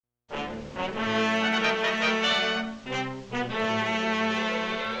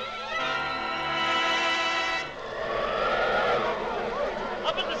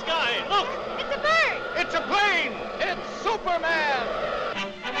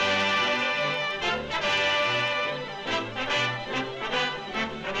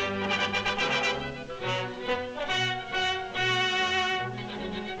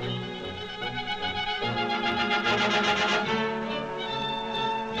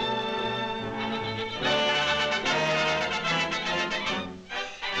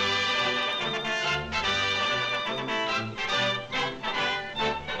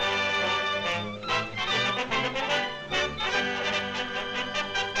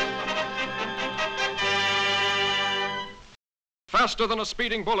faster than a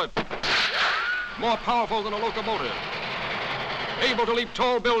speeding bullet, more powerful than a locomotive, able to leap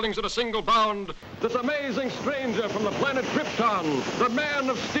tall buildings at a single bound. This amazing stranger from the planet Krypton, the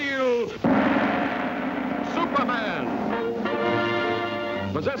Man of Steel, Superman.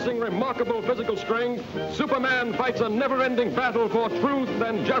 Possessing remarkable physical strength, Superman fights a never-ending battle for truth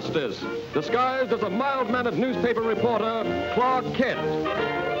and justice, disguised as a mild-mannered newspaper reporter, Clark Kent.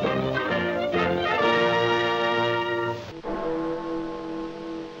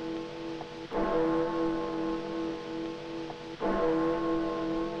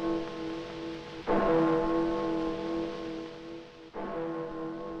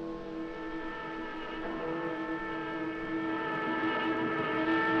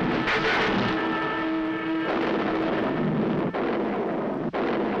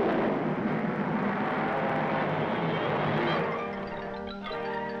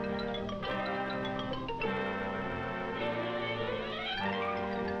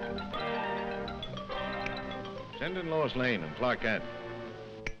 Send in Lois Lane and Clark Kent.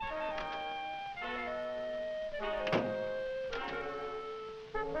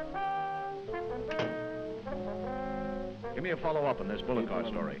 Give me a follow-up on this bullet car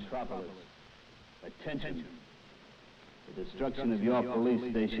story. Attention. The destruction of your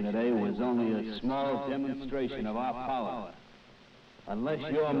police station today was only a small demonstration of our power.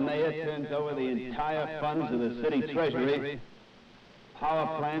 Unless your mayor turns over the entire funds of the city treasury,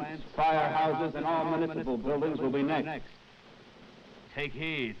 power plants, firehouses, and all municipal buildings will be next. Take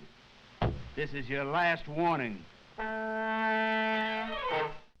heed. This is your last warning. What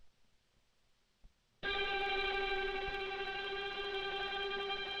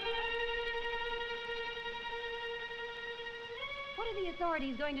are the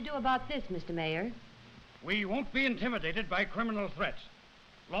authorities going to do about this, Mr. Meyer? We won't be intimidated by criminal threats.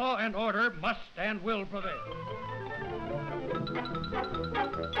 Law and order must and will prevail.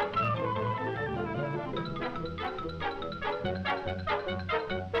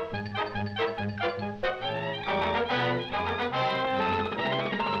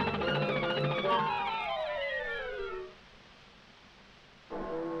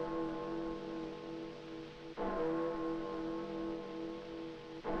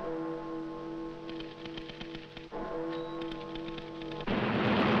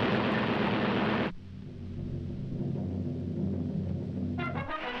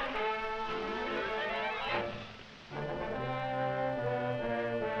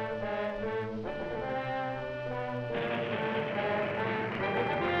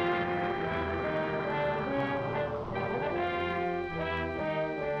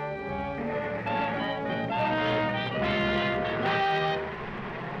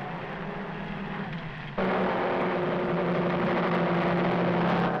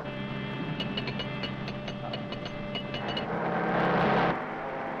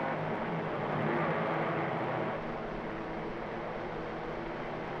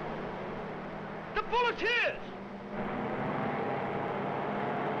 Bulleteers!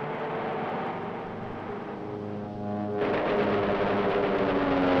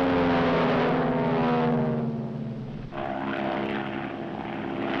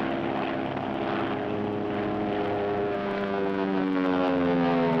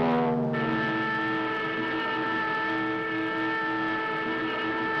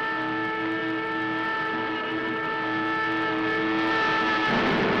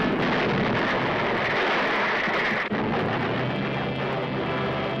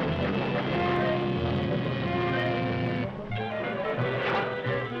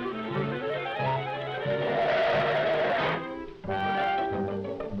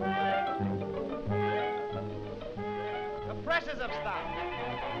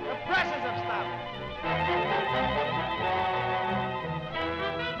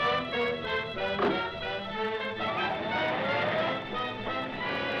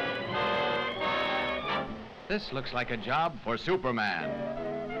 This looks like a job for Superman.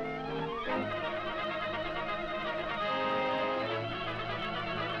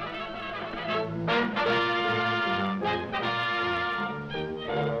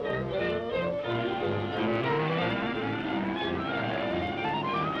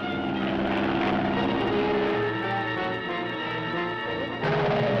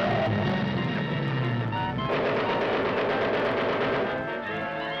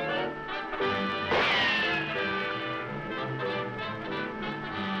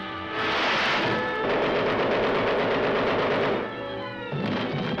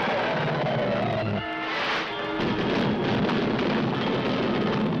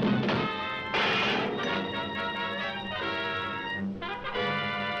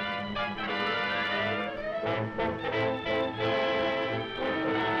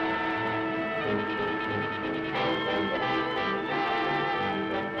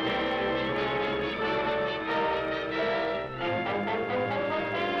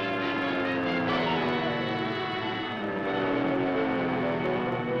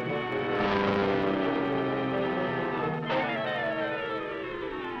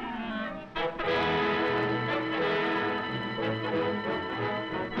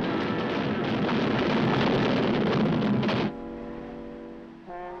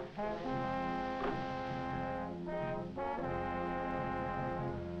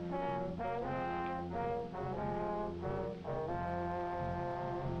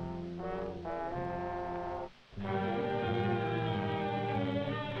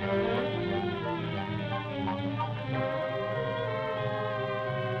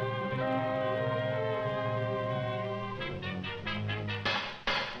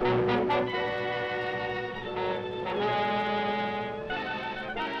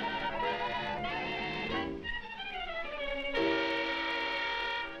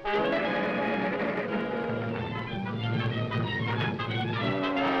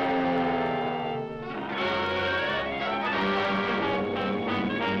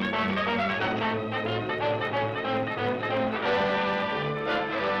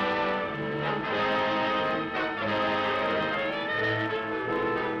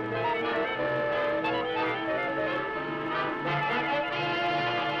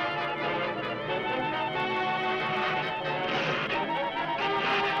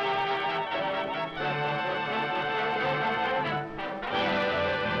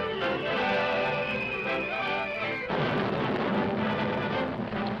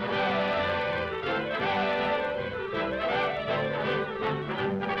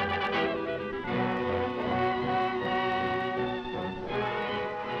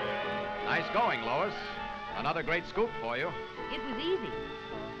 going, Lois. Another great scoop for you. It was easy.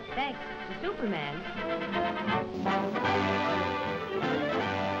 Thanks to Superman.